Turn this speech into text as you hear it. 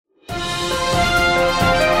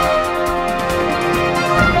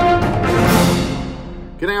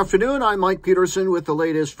Good afternoon. I'm Mike Peterson with the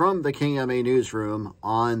latest from the KMA newsroom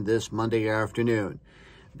on this Monday afternoon.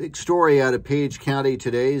 Big story out of Page County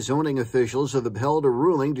today. Zoning officials have upheld a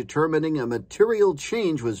ruling determining a material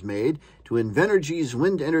change was made to Invenergy's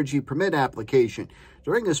wind energy permit application.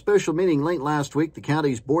 During a special meeting late last week, the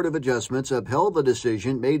county's Board of Adjustments upheld the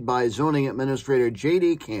decision made by Zoning Administrator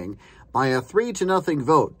J.D. King by a 3-0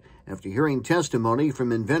 vote after hearing testimony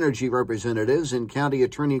from Invenergy representatives and County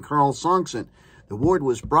Attorney Carl Sonksen. The board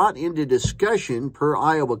was brought into discussion per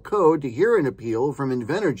Iowa Code to hear an appeal from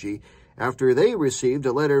Invenergy after they received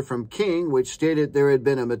a letter from King which stated there had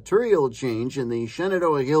been a material change in the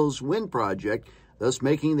Shenandoah Hills wind project, thus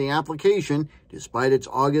making the application, despite its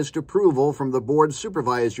August approval from the board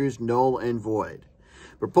supervisors, null and void.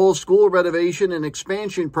 Proposed school renovation and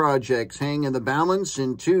expansion projects hang in the balance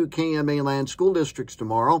in 2 KMA land school districts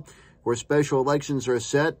tomorrow, where special elections are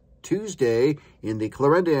set Tuesday in the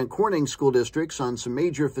Clarinda and Corning school districts on some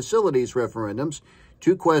major facilities referendums.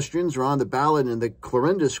 2 questions are on the ballot in the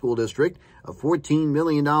Clarinda school district, a $14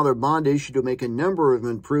 million bond issue to make a number of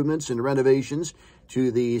improvements and renovations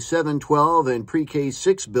to the 712 and pre-K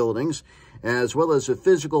 6 buildings, as well as a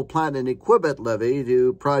physical plant and equipment levy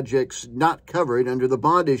to projects not covered under the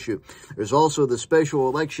bond issue. There's also the special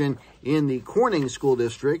election in the Corning School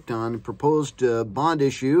District on proposed bond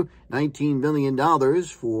issue, $19 million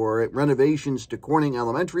for renovations to Corning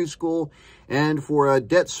Elementary School and for a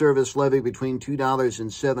debt service levy between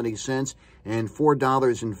 $2.70 and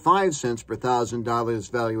 $4.05 per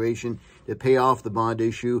 $1,000 valuation to pay off the bond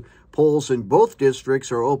issue. Polls in both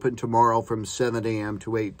districts are open tomorrow from 7 a.m.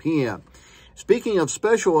 to 8 p.m. Speaking of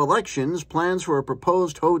special elections, plans for a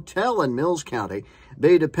proposed hotel in Mills County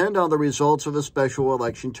may depend on the results of a special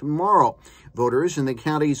election tomorrow. Voters in the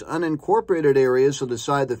county's unincorporated areas will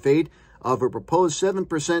decide the fate of a proposed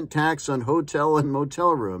 7% tax on hotel and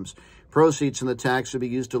motel rooms. Proceeds from the tax will be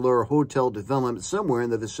used to lure hotel development somewhere in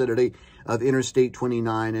the vicinity of Interstate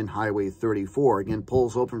 29 and Highway 34. Again,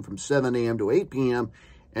 polls open from 7 a.m. to 8 p.m.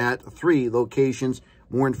 at 3 locations.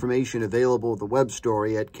 More information available at the web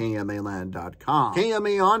story at KMAland.com.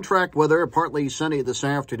 KMA on-track weather, partly sunny this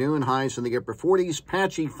afternoon, highs in the upper 40s,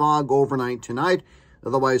 patchy fog overnight tonight,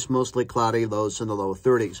 otherwise mostly cloudy, lows in the low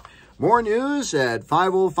 30s. More news at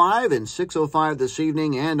 5:05 and 6:05 this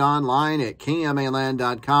evening and online at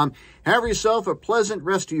KMAland.com. Have yourself a pleasant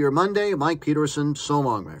rest of your Monday. Mike Peterson, so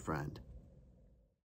long, my friend.